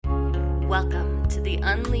Welcome to the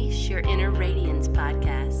Unleash Your Inner Radiance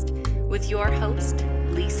podcast with your host,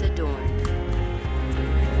 Lisa Dorn.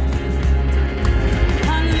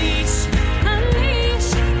 Unleash,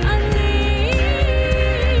 unleash, unleash,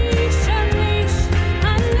 unleash,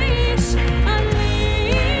 unleash,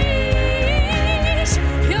 unleash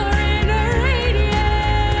your inner radiance.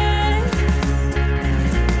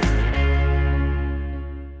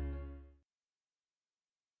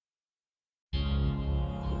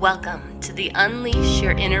 Welcome to the Unleash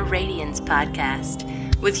Your Inner Radiance podcast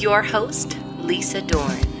with your host, Lisa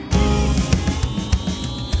Dorn.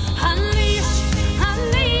 Unleash,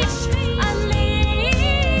 unleash, unleash,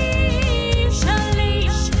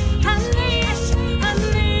 unleash, unleash,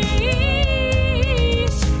 unleash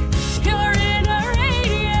your inner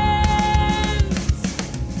radiance.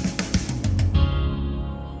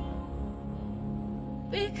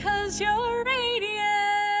 Because you're radiant.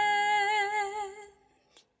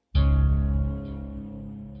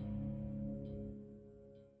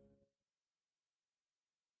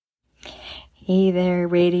 Hey there,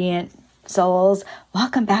 radiant souls.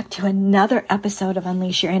 Welcome back to another episode of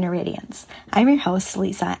Unleash Your Inner Radiance. I'm your host,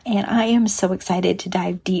 Lisa, and I am so excited to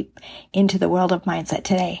dive deep into the world of mindset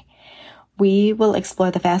today. We will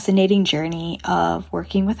explore the fascinating journey of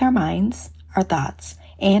working with our minds, our thoughts,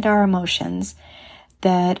 and our emotions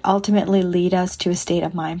that ultimately lead us to a state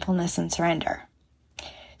of mindfulness and surrender.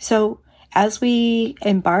 So, as we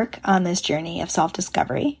embark on this journey of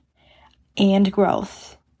self-discovery and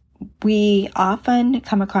growth, we often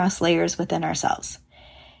come across layers within ourselves,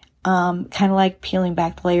 kind of like peeling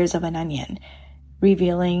back the layers of an onion,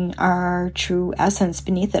 revealing our true essence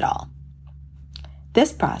beneath it all.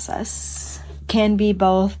 This process can be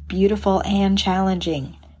both beautiful and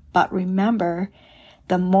challenging, but remember,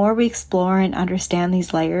 the more we explore and understand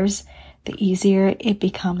these layers, the easier it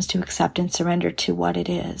becomes to accept and surrender to what it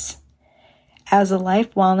is. As a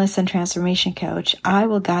life wellness and transformation coach, I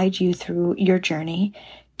will guide you through your journey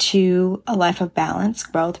to a life of balance,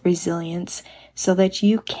 growth, resilience, so that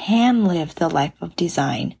you can live the life of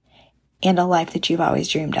design and a life that you've always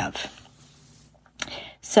dreamed of.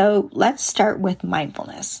 So let's start with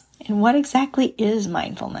mindfulness. And what exactly is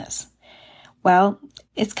mindfulness? Well,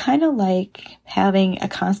 it's kind of like having a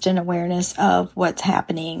constant awareness of what's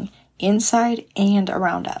happening inside and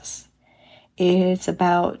around us. It's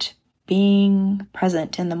about being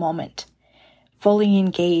present in the moment, fully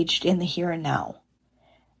engaged in the here and now.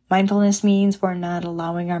 Mindfulness means we're not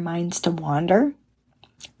allowing our minds to wander.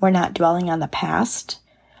 We're not dwelling on the past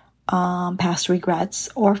regrets,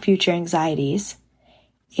 or future anxieties.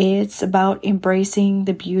 It's about embracing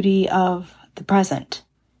the beauty of the present,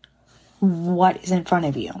 what is in front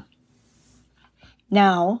of you.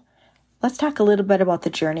 Now, let's talk a little bit about the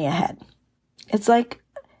journey ahead. It's like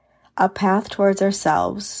a path towards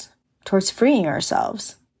ourselves, towards freeing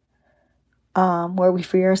ourselves. Where we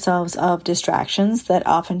free ourselves of distractions that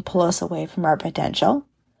often pull us away from our potential,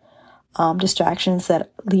 distractions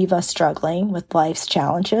that leave us struggling with life's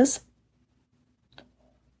challenges.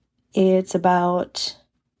 It's about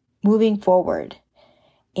moving forward.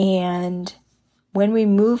 And when we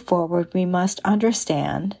move forward, we must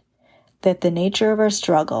understand that the nature of our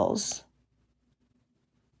struggles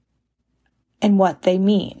and what they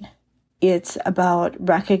mean. It's about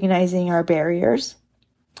recognizing our barriers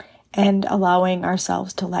and allowing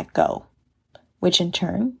ourselves to let go, which in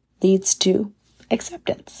turn leads to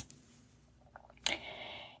acceptance.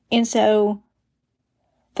 And so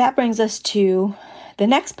that brings us to the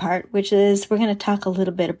next part, which is we're going to talk a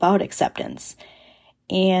little bit about acceptance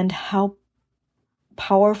and how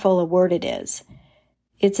powerful a word it is.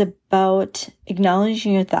 It's about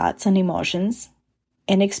acknowledging your thoughts and emotions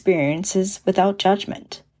and experiences without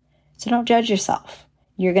judgment. So don't judge yourself.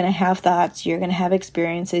 You're going to have thoughts, you're going to have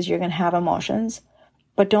experiences, you're going to have emotions,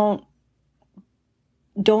 but don't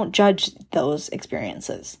judge those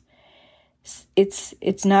experiences.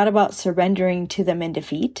 It's not about surrendering to them in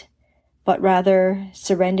defeat, but rather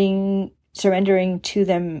surrendering to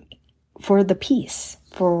them for the peace,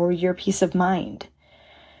 for your peace of mind.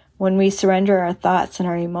 When we surrender our thoughts and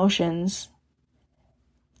our emotions,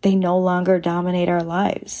 they no longer dominate our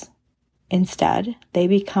lives. Instead, they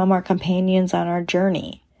become our companions on our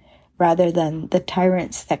journey, rather than the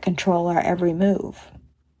tyrants that control our every move.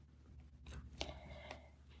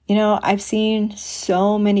 You know, I've seen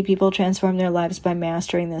so many people transform their lives by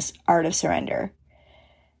mastering this art of surrender.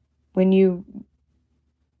 When you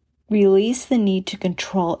release the need to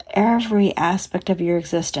control every aspect of your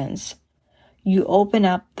existence, you open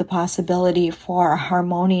up the possibility for a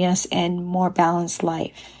harmonious and more balanced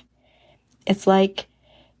life. It's like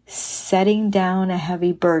setting down a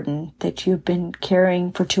heavy burden that you've been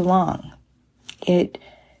carrying for too long. It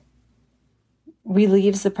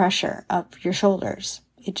relieves the pressure of your shoulders.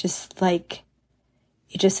 It just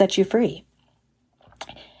sets you free.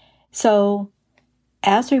 So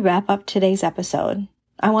as we wrap up today's episode,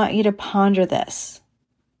 I want you to ponder this.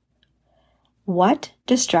 What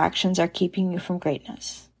distractions are keeping you from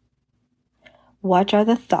greatness? What are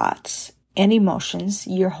the thoughts and emotions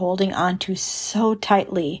you're holding on to so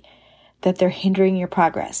tightly that they're hindering your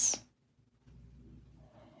progress?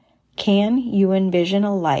 Can you envision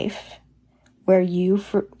a life where you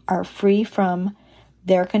are free from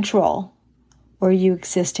their control, where you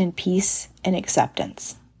exist in peace and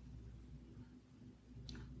acceptance?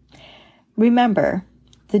 Remember,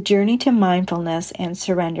 the journey to mindfulness and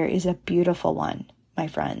surrender is a beautiful one, my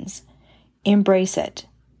friends. Embrace it.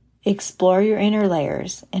 Explore your inner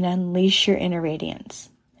layers and unleash your inner radiance.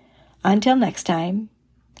 Until next time,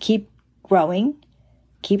 keep growing,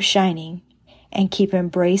 keep shining, and keep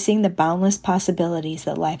embracing the boundless possibilities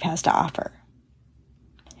that life has to offer.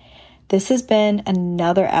 This has been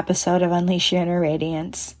another episode of Unleash Your Inner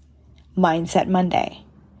Radiance, Mindset Monday.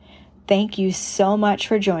 Thank you so much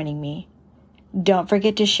for joining me. Don't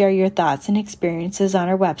forget to share your thoughts and experiences on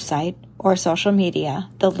our website or social media.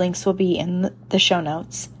 The links will be in the show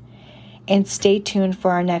notes. And stay tuned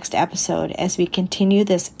for our next episode as we continue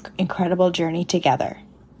this incredible journey together.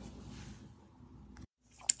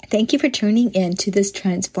 Thank you for tuning in to this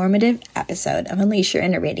transformative episode of Unleash Your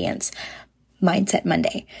Inner Radiance, Mindset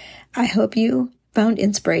Monday. I hope you found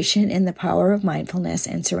inspiration in the power of mindfulness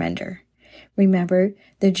and surrender. Remember,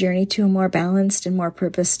 the journey to a more balanced and more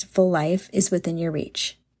purposeful life is within your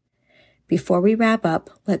reach. Before we wrap up,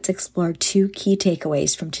 let's explore 2 key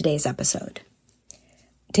takeaways from today's episode.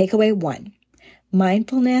 Takeaway 1.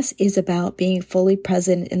 Mindfulness is about being fully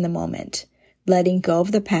present in the moment, letting go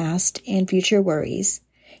of the past and future worries,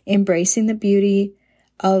 embracing the beauty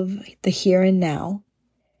of the here and now,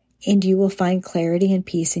 and you will find clarity and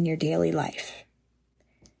peace in your daily life.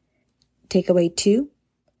 Takeaway 2.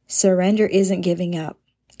 Surrender isn't giving up.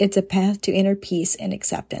 It's a path to inner peace and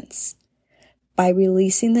acceptance. By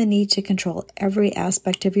releasing the need to control every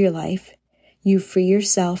aspect of your life, you free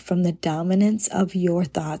yourself from the dominance of your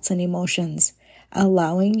thoughts and emotions,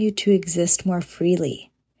 allowing you to exist more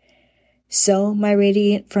freely. So, my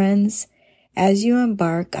radiant friends, as you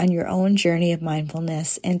embark on your own journey of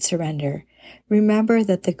mindfulness and surrender, remember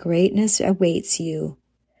that the greatness awaits you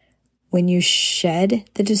when you shed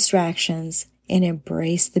the distractions and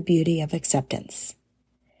embrace the beauty of acceptance.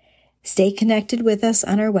 Stay connected with us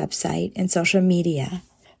on our website and social media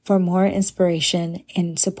for more inspiration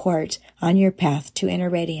and support on your path to inner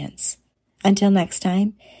radiance. Until next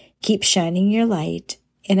time, keep shining your light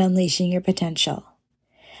and unleashing your potential.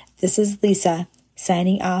 This is Lisa,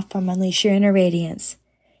 signing off from Unleash Your Inner Radiance.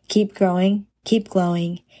 Keep growing, keep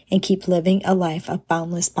glowing, and keep living a life of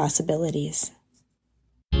boundless possibilities.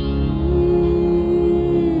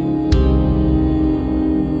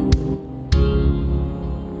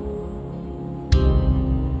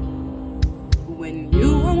 When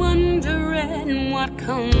you are wondering what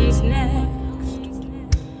comes next,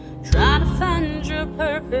 try to find your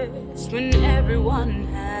purpose when everyone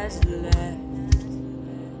has left.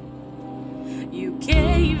 You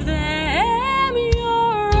gave them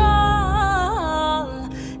your all,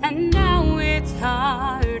 and now it's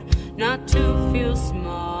hard not to feel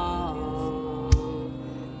small.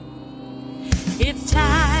 It's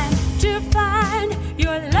time to find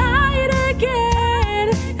your light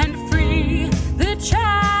again and free the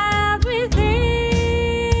child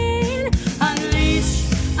within. Unleash,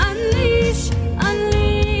 unleash,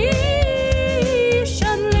 unleash,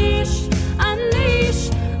 unleash, unleash,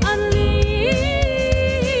 unleash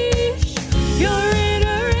your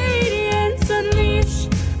inner radiance. Unleash,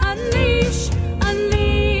 unleash,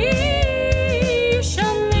 unleash,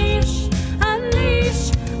 unleash,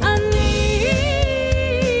 unleash,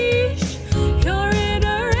 unleash your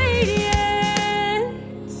inner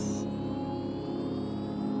radiance.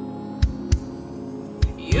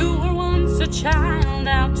 You were once a child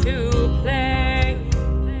out to play.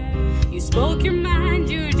 You spoke your mind,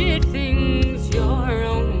 you did things your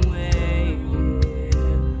own way.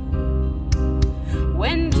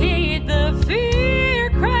 When did the fear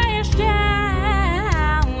crash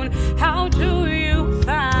down? How do you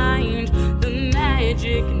find the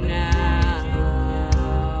magic now?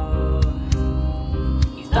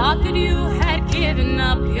 You thought that you had given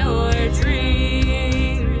up your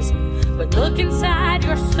dreams, but look inside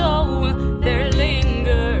your soul, they're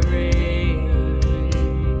lingering.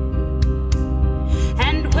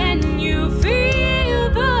 And when you feel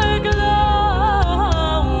the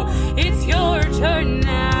glow, it's your turn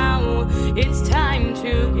now. It's time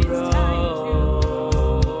to grow.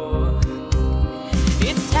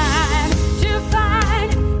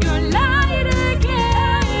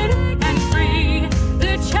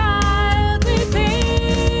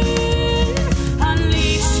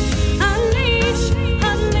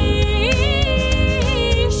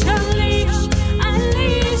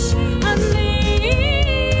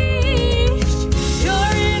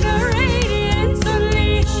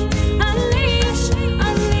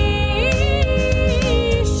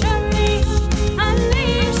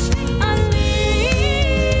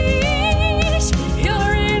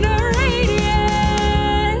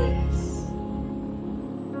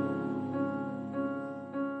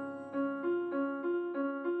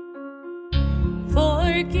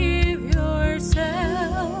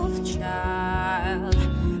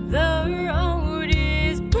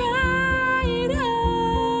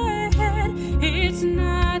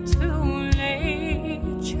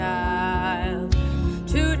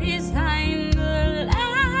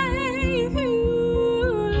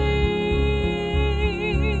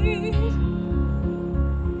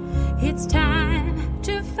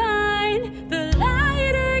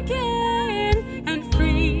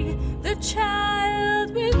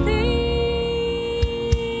 child within.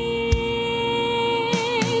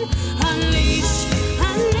 Unleash,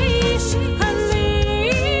 unleash,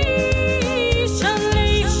 unleash,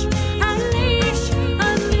 unleash, unleash,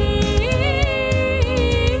 unleash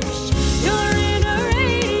your inner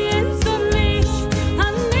radiance. Unleash,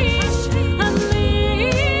 unleash, unleash,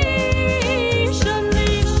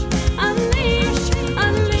 unleash, unleash,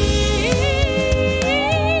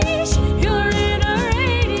 unleash your inner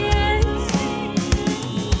radiance.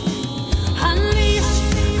 Unleash,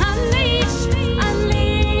 unleash,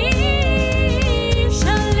 unleash,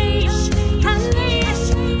 unleash, unleash,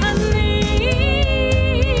 unleash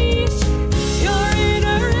your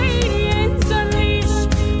inner radiance. Unleash,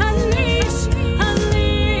 unleash,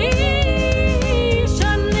 unleash,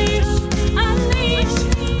 unleash, unleash,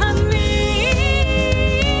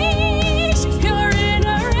 unleash your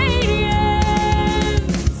inner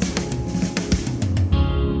radiance.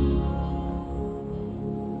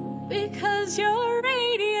 Because you're